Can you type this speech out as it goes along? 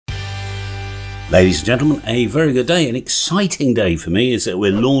Ladies and gentlemen, a very good day, an exciting day for me is that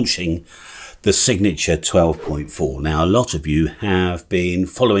we're launching the Signature 12.4. Now, a lot of you have been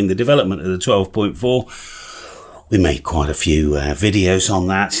following the development of the 12.4. We made quite a few videos on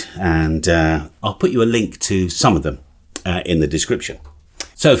that, and I'll put you a link to some of them in the description.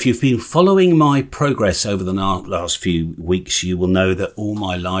 So if you've been following my progress over the last few weeks, you will know that all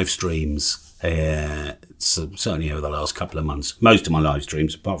my live streams, certainly over the last couple of months, most of my live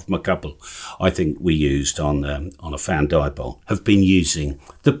streams, apart from a couple I think we used on a fan dipole, have been using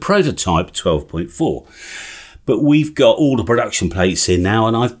the prototype 12.4. But we've got all the production plates in now,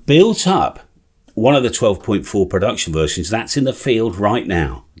 and I've built up one of the 12.4 production versions that's in the field right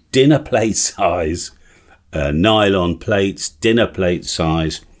now. Dinner plate size, nylon plates, dinner plate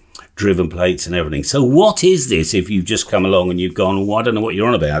size, driven plates and everything. So what is this if you've just come along and you've gone, well, I don't know what you're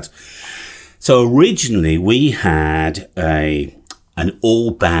on about. So originally we had an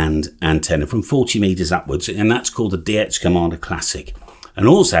all-band antenna from 40 meters upwards, and that's called the DX Commander Classic. And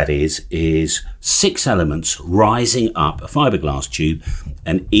all that is 6 elements rising up a fiberglass tube,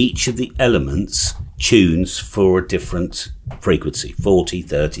 and each of the elements tunes for a different frequency, 40,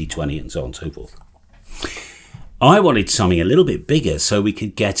 30, 20, and so on and so forth. I wanted something a little bit bigger so we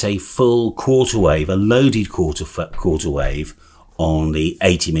could get a full quarter wave, a loaded quarter wave on the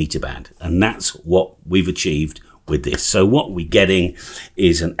 80 meter band, and that's what we've achieved with this. So what we're getting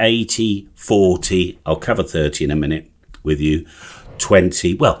is an 80, 40, I'll cover 30 in a minute with you,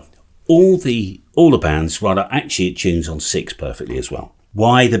 20, well, all the bands, rather, actually it tunes on 6 perfectly as well.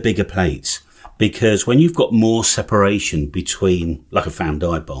 Why the bigger plates? Because when you've got more separation between, like a fan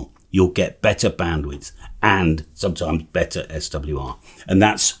dipole, you'll get better bandwidth and sometimes better SWR. And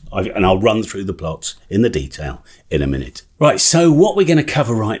I'll run through the plots in the detail in a minute. Right, so what we're going to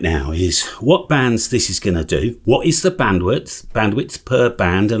cover right now is what bands this is going to do. What is the bandwidth per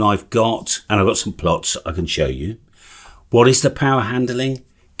band, and I've got some plots I can show you. What is the power handling?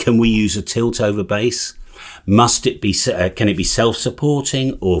 Can we use a tilt over base? Must it be, can it be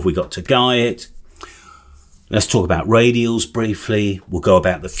self-supporting, or have we got to guy it? Let's talk about radials briefly. We'll go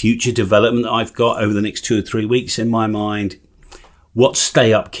about the future development that I've got over the next 2 or 3 weeks in my mind. What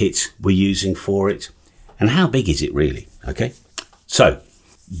stay-up kit we're using for it, and how big is it really, okay? So,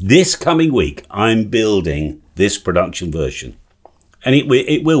 this coming week, I'm building this production version. And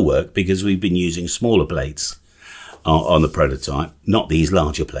it will work because we've been using smaller plates on the prototype, not these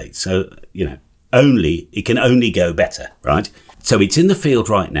larger plates. So, you know, it can only go better, right? So it's in the field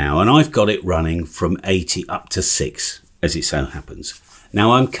right now, and I've got it running from 80 up to 6, as it so happens.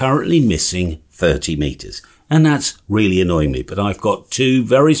 Now, I'm currently missing 30 meters, and that's really annoying me, but I've got 2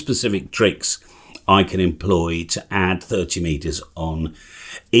 very specific tricks I can employ to add 30 meters on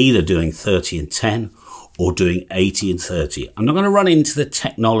either doing 30 and 10 or doing 80 and 30. I'm not going to run into the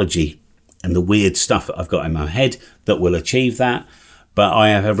technology and the weird stuff that I've got in my head that will achieve that, but I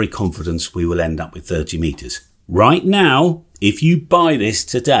have every confidence we will end up with 30 meters. Right now, if you buy this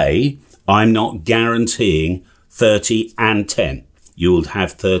today, I'm not guaranteeing 30 and 10. You will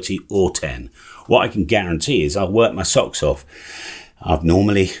have 30 or 10. What I can guarantee is I'll work my socks off. I've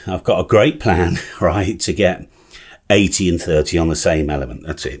got a great plan, right, to get 80 and 30 on the same element.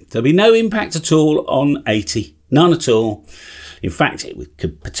 That's it. There'll be no impact at all on 80. None at all. In fact, it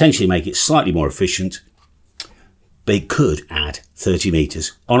could potentially make it slightly more efficient, but it could add 30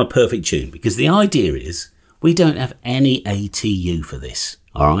 meters on a perfect tune, because the idea is we don't have any ATU for this,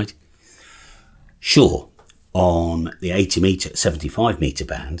 all right? Sure, on the 80 meter, 75 meter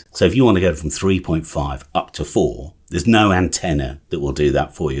band, so if you want to go from 3.5 up to 4, there's no antenna that will do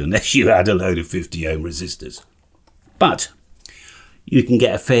that for you unless you add a load of 50 ohm resistors. But you can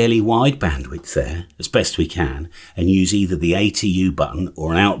get a fairly wide bandwidth there, as best we can, and use either the ATU button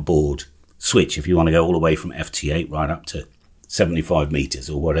or an outboard switch if you want to go all the way from FT8 right up to 75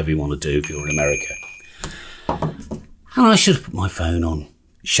 meters or whatever you want to do if you're in America. And I should have put my phone on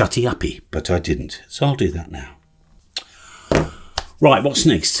shutty uppy, but I didn't, so I'll do that now. Right, what's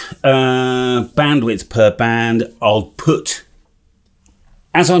next? Bandwidth per band.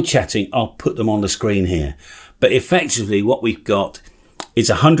 As I'm chatting, I'll put them on the screen here. But effectively what we've got is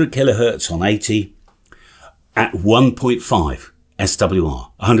 100 kilohertz on 80 at 1.5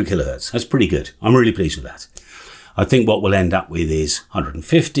 SWR, 100 kilohertz. That's pretty good. I'm really pleased with that. I think what we'll end up with is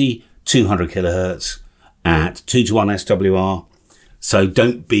 150, 200 kilohertz at 2:1 SWR. So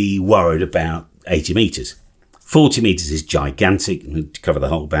don't be worried about 80 meters. 40 meters is gigantic to cover the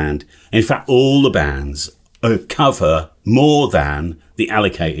whole band. In fact, all the bands cover more than the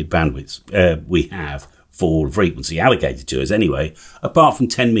allocated bandwidths we have for frequency allocated to us anyway, apart from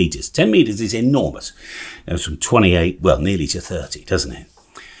 10 meters. 10 meters is enormous. It goes from 28, well, nearly to 30, doesn't it?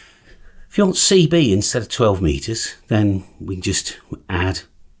 If you want CB instead of 12 meters, then we can just add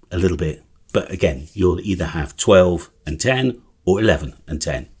a little bit. But again, you'll either have 12 and 10 or 11 and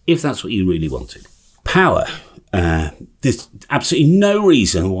 10, if that's what you really wanted. Power. There's absolutely no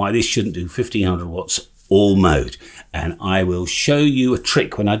reason why this shouldn't do 1500 watts all mode. And I will show you a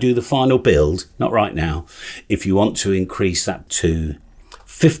trick when I do the final build, not right now, if you want to increase that to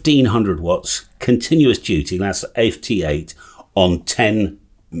 1500 watts continuous duty, that's FT8 on 10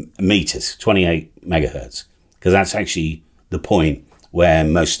 meters, 28 megahertz, because that's actually the point where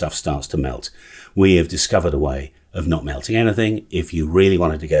most stuff starts to melt. We have discovered a way of not melting anything if you really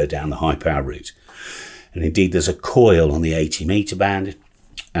wanted to go down the high power route. And indeed, there's a coil on the 80 meter band,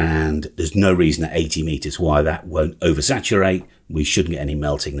 and there's no reason at 80 meters why that won't oversaturate. We shouldn't get any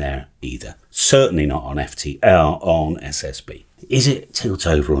melting there either. Certainly not on on SSB. Is it tilt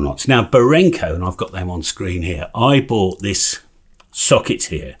over or not? Now, Barenco, and I've got them on screen here. I bought this socket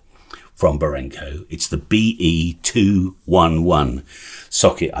here from Barenco. It's the BE211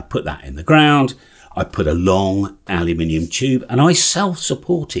 socket. I put that in the ground. I put a long aluminium tube, and I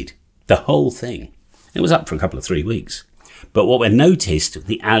self-supported the whole thing. It was up for a couple of 3 weeks. But what we noticed,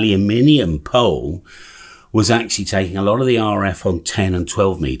 the aluminium pole was actually taking a lot of the RF on 10 and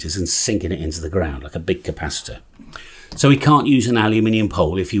 12 meters and sinking it into the ground like a big capacitor. So we can't use an aluminium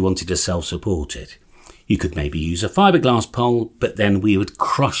pole if you wanted to self-support it. You could maybe use a fiberglass pole, but then we would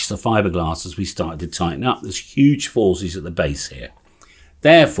crush the fiberglass as we started to tighten up. There's huge forces at the base here.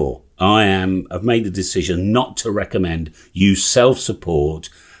 Therefore, I've made the decision not to recommend you self-support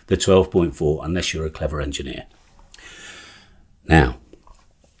the 12.4 unless you're a clever engineer. Now,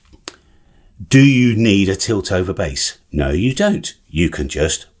 do you need a tilt over base? No, you don't. You can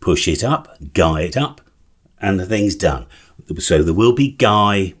just push it up, guy it up, and the thing's done. So there will be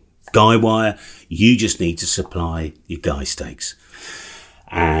guy wire. You just need to supply your guy stakes.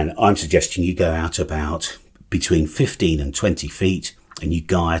 And I'm suggesting you go out about between 15 and 20 feet and you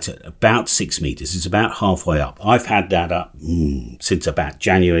guy it at about 6 meters. It's about halfway up. I've had that up since about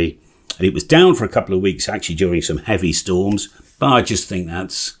January, and it was down for a couple of weeks actually during some heavy storms, but I just think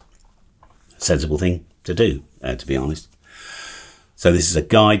that's a sensible thing to do, to be honest. So this is a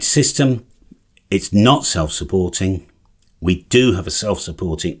guide system. It's not self-supporting. We do have a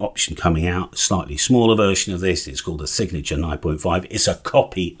self-supporting option coming out, a slightly smaller version of this. It's called the Signature 9.5. It's a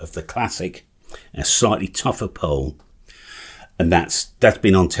copy of the Classic, a slightly tougher pole. And that's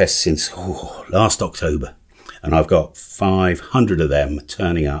been on test since last October. And I've got 500 of them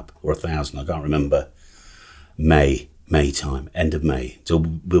turning up, or 1,000, I can't remember, May time, end of May. So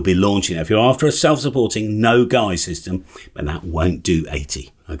we'll be launching it. If you're after a self-supporting, no guy system, but that won't do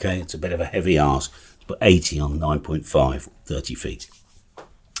 80, okay? It's a bit of a heavy ask. But 80 on 9.5, 30 feet.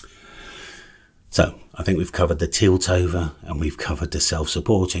 So I think we've covered the tilt over and we've covered the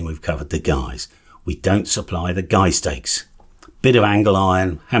self-supporting, we've covered the guys. We don't supply the guy stakes. Bit of angle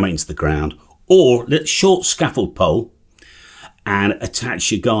iron, hammer it into the ground, or let's short scaffold pole and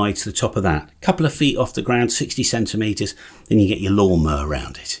attach your guy to the top of that. A couple of feet off the ground, 60 centimeters, then you get your lawnmower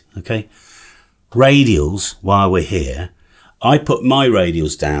around it, okay? Radials, while we're here, I put my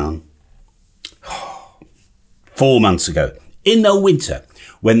radials down 4 months ago, in the winter,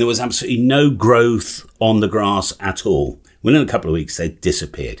 when there was absolutely no growth on the grass at all. Within a couple of weeks, they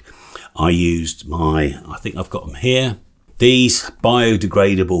disappeared. I used I think I've got them here, these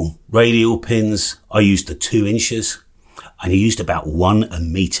biodegradable radial pins. I used the 2 inches, and I used about 1 a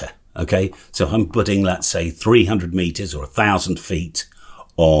meter, okay? So if I'm putting, let's say, 300 meters or 1,000 feet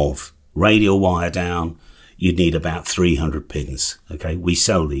of radial wire down, you'd need about 300 pins, okay? We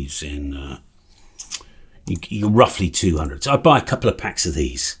sell these in... You're roughly 200. So I buy a couple of packs of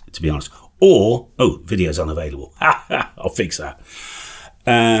these, to be honest. Or, video's unavailable. I'll fix that.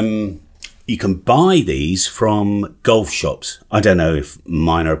 You can buy these from golf shops. I don't know if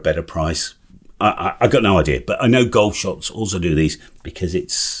mine are a better price. I got no idea, but I know golf shops also do these because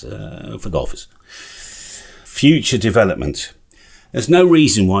it's for golfers. Future development. There's no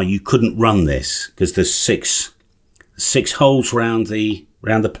reason why you couldn't run this, because there's six holes round the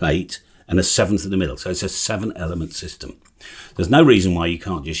plate, and a 7th in the middle. So it's a 7-element system. There's no reason why you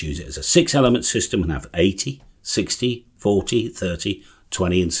can't just use it as a 6-element system and have 80, 60, 40, 30,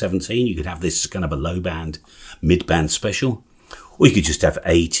 20 and 17. You could have this as kind of a low band, mid band special. Or you could just have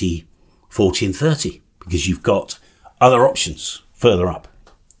 80, 40 and 30 because you've got other options further up.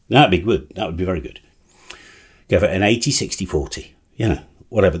 That'd be good. That would be very good. Go for an 80, 60, 40. You know,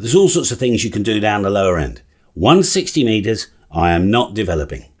 whatever. There's all sorts of things you can do down the lower end. 160 meters, I am not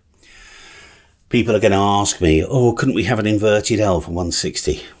developing. People are going to ask me, couldn't we have an inverted L for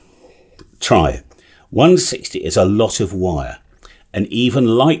 160? Try it. 160 is a lot of wire. and even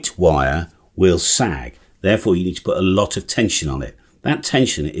light wire will sag. Therefore, you need to put a lot of tension on it. That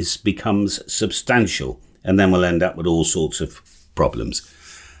tension becomes substantial, and then we'll end up with all sorts of problems.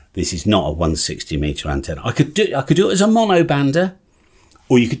 This is not a 160 meter antenna. I could do it as a monobander,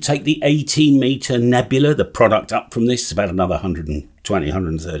 or you could take the 18 meter Nebula, the product up from this, about another $120,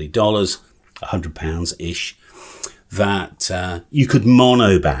 $130, £100-ish. That you could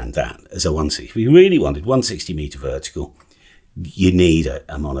monoband that as a 160. If you really wanted 160 meter vertical, you need a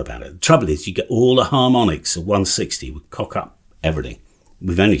monobander. The trouble is, you get all the harmonics of 160 would cock up everything.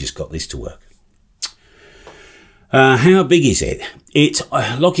 We've only just got this to work. How big is it?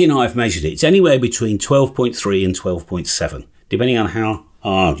 Lockie and I have measured it. It's anywhere between 12.3 and 12.7, depending on how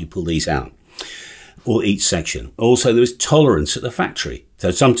hard you pull these out, or each section. Also, there is tolerance at the factory.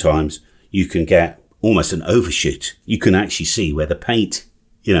 So sometimes you can get almost an overshoot. You can actually see where the paint,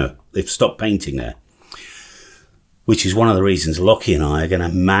 they've stopped painting there. Which is one of the reasons Lockie and I are going to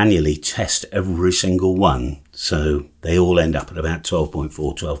manually test every single one. So they all end up at about 12.4,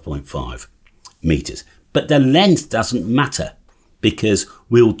 12.5 meters. But the length doesn't matter, because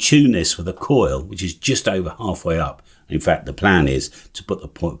we'll tune this with a coil, which is just over halfway up. In fact, the plan is to put the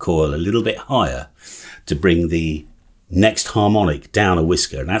coil a little bit higher to bring the next harmonic down a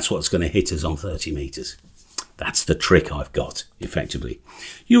whisker. And that's what's going to hit us on 30 meters. That's the trick I've got, effectively.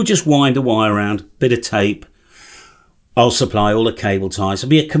 You'll just wind the wire around, bit of tape. I'll supply all the cable ties. It'll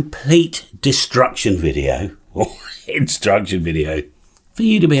be a complete destruction video, or instruction video, for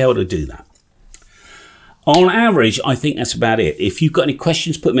you to be able to do that. On average, I think that's about it. If you've got any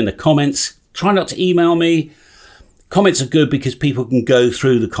questions, put them in the comments. Try not to email me. Comments are good because people can go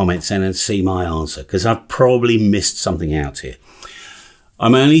through the comments and see my answer, because I've probably missed something out here.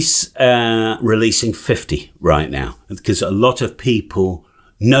 I'm only releasing 50 right now, because a lot of people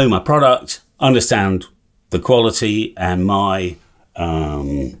know my product, understand the quality and my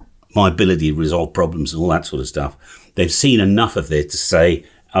ability to resolve problems and all that sort of stuff. They've seen enough of it to say,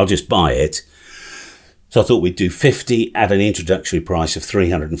 I'll just buy it. So I thought we'd do 50 at an introductory price of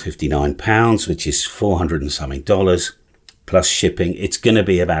 £359, which is $400 and something plus shipping. It's going to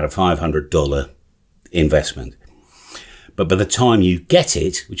be about a $500 investment. But by the time you get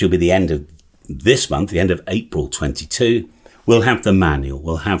it, which will be the end of this month, the end of April 22, we'll have the manual,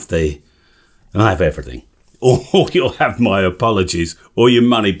 we'll have everything. Or you'll have my apologies or your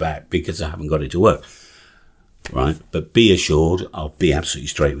money back because I haven't got it to work. Right? But be assured, I'll be absolutely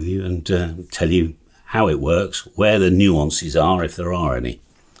straight with you and tell you how it works, where the nuances are, if there are any.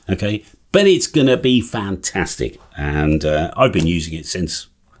 Okay? But it's going to be fantastic. And I've been using it since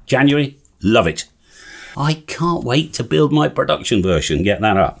January. Love it. I can't wait to build my production version, get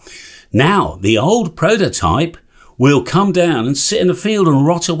that up. Now, the old prototype will come down and sit in the field and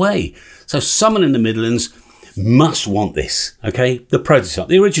rot away. So someone in the Midlands must want this, okay? The prototype,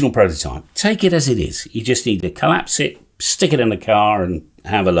 the original prototype. Take it as it is. You just need to collapse it, stick it in the car and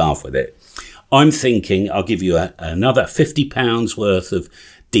have a laugh with it. I'm thinking I'll give you another £50 worth of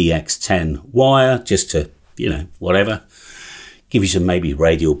DX10 wire, just to, whatever. Give you some maybe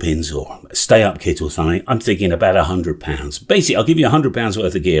radial pins or a stay-up kit or something. I'm thinking about £100. Basically, I'll give you £100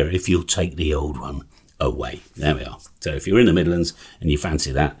 worth of gear if you'll take the old one away. There we are. So if you're in the Midlands and you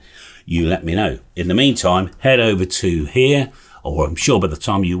fancy that, you let me know. In the meantime, head over to here, or I'm sure by the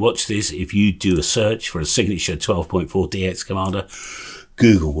time you watch this, if you do a search for a Signature 12.4 DX Commander,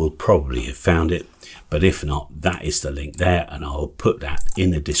 Google will probably have found it. But if not, that is the link there, and I'll put that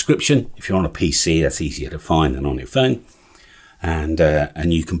in the description. If you're on a PC, that's easier to find than on your phone. And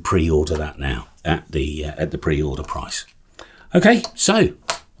you can pre-order that now at the pre-order price. Okay, so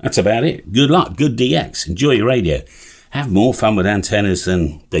that's about it. Good luck, good DX. Enjoy your radio. Have more fun with antennas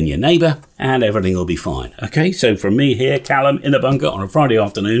than your neighbour, and everything will be fine. Okay, so from me here, Callum, in the bunker on a Friday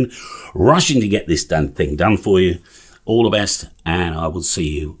afternoon, rushing to get this thing done for you. All the best, and I will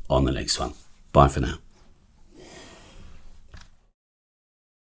see you on the next one. Bye for now.